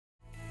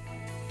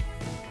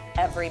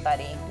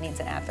everybody needs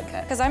an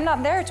advocate. Because I'm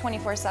not there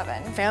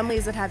 24/7.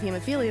 Families that have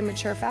hemophilia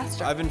mature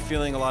faster. I've been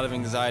feeling a lot of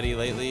anxiety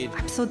lately.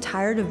 I'm so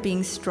tired of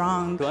being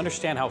strong. To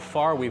understand how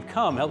far we've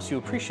come helps you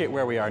appreciate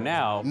where we are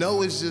now.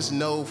 No is just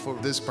no for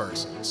this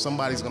person.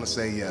 Somebody's gonna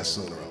say yes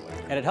sooner or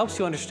later. And it helps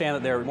you understand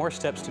that there are more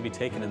steps to be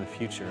taken in the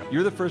future.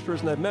 You're the first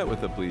person I've met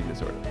with a bleeding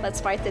disorder.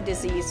 Let's fight the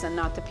disease and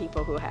not the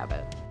people who have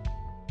it.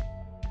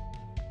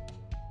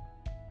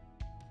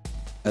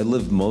 I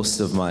lived most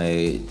of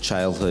my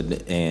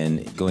childhood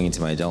and going into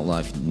my adult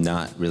life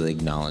not really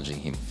acknowledging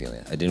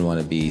hemophilia. I didn't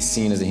want to be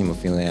seen as a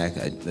hemophiliac.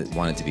 I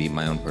wanted to be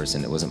my own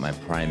person. It wasn't my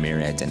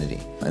primary identity.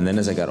 And then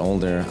as I got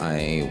older,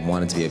 I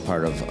wanted to be a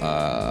part of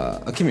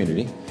a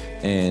community,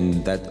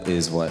 and that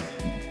is what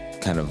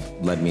kind of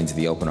led me into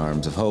the open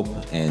arms of hope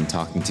and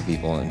talking to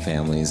people and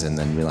families, and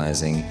then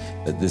realizing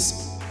that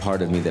this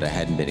part of me that I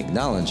hadn't been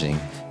acknowledging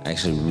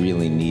actually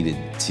really needed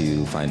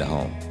to find a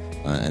home.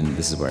 And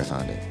this is where I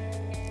found it.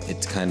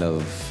 It's kind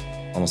of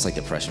almost like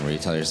depression, where you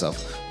tell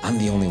yourself, I'm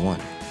the only one.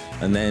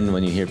 And then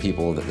when you hear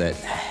people that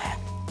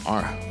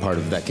are part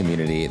of that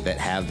community, that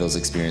have those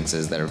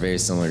experiences that are very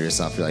similar to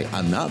yourself, you're like,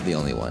 I'm not the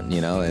only one,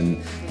 you know?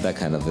 And that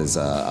kind of is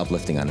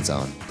uplifting on its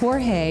own.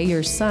 Jorge,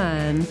 your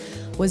son,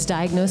 was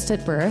diagnosed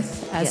at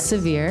birth as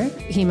severe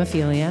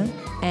hemophilia,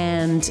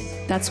 and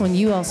that's when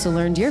you also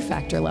learned your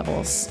factor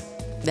levels.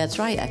 That's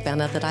right, I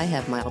found out that I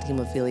have mild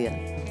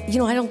hemophilia. You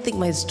know, I don't think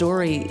my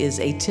story is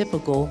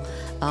atypical.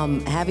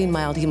 Having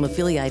mild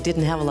hemophilia, I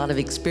didn't have a lot of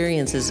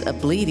experiences of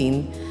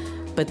bleeding,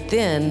 but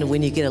then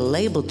when you get a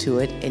label to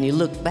it and you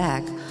look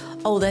back,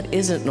 oh, that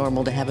isn't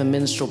normal to have a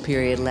menstrual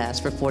period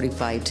last for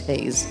 45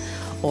 days,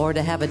 or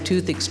to have a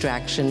tooth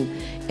extraction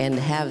and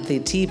have the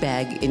tea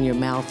bag in your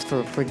mouth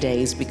for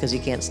days because you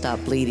can't stop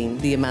bleeding.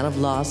 The amount of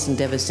loss and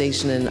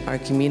devastation in our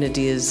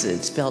community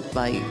it's felt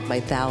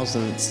by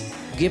thousands.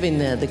 Given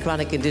the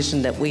chronic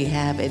condition that we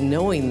have and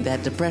knowing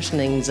that depression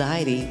and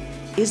anxiety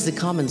is the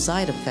common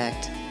side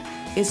effect,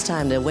 it's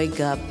time to wake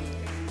up,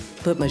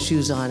 put my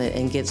shoes on it,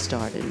 and get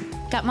started.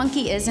 Gut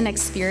Monkey is an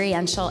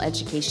experiential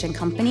education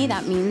company.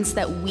 That means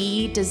that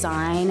we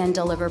design and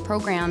deliver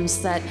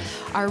programs that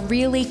are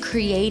really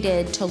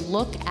created to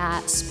look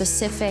at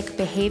specific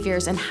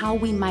behaviors and how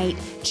we might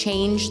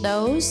change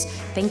those,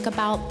 think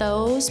about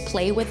those,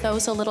 play with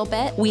those a little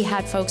bit. We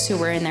had folks who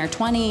were in their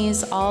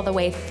 20s all the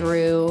way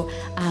through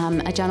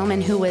a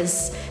gentleman who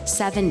was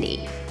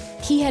 70.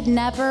 He had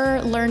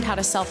never learned how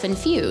to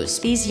self-infuse.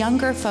 These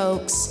younger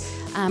folks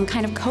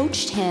kind of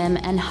coached him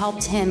and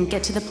helped him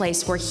get to the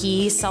place where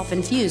he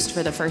self-infused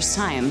for the first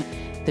time.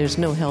 There's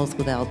no health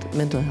without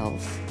mental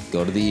health.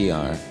 Go to the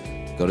ER,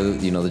 go to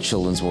the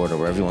children's ward or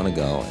wherever you want to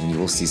go, and you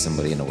will see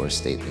somebody in a worse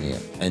state than you.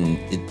 And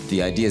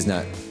the idea is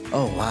not,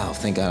 oh wow,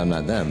 thank God I'm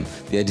not them.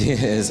 The idea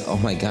is, oh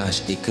my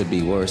gosh, it could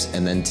be worse,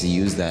 and then to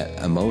use that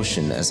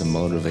emotion as a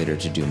motivator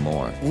to do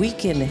more. We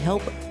can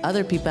help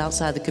other people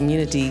outside the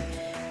community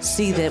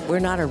see that we're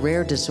not a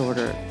rare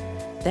disorder.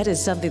 That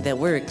is something that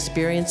we're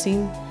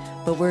experiencing,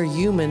 but we're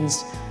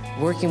humans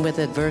working with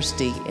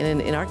adversity.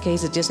 And in our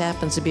case, it just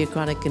happens to be a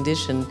chronic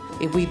condition.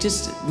 If we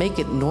just make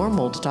it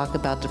normal to talk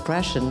about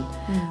depression,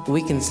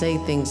 we can say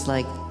things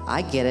like,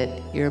 I get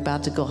it, you're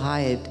about to go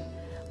hide.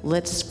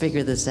 Let's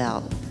figure this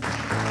out.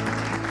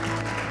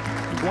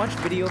 To watch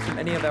video from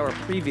any of our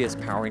previous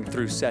Powering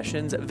Through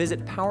sessions,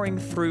 visit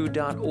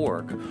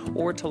poweringthrough.org,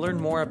 or to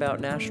learn more about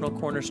National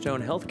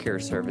Cornerstone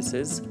Healthcare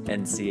Services,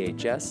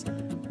 NCHS,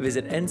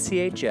 visit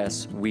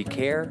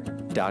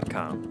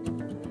nchswecare.com.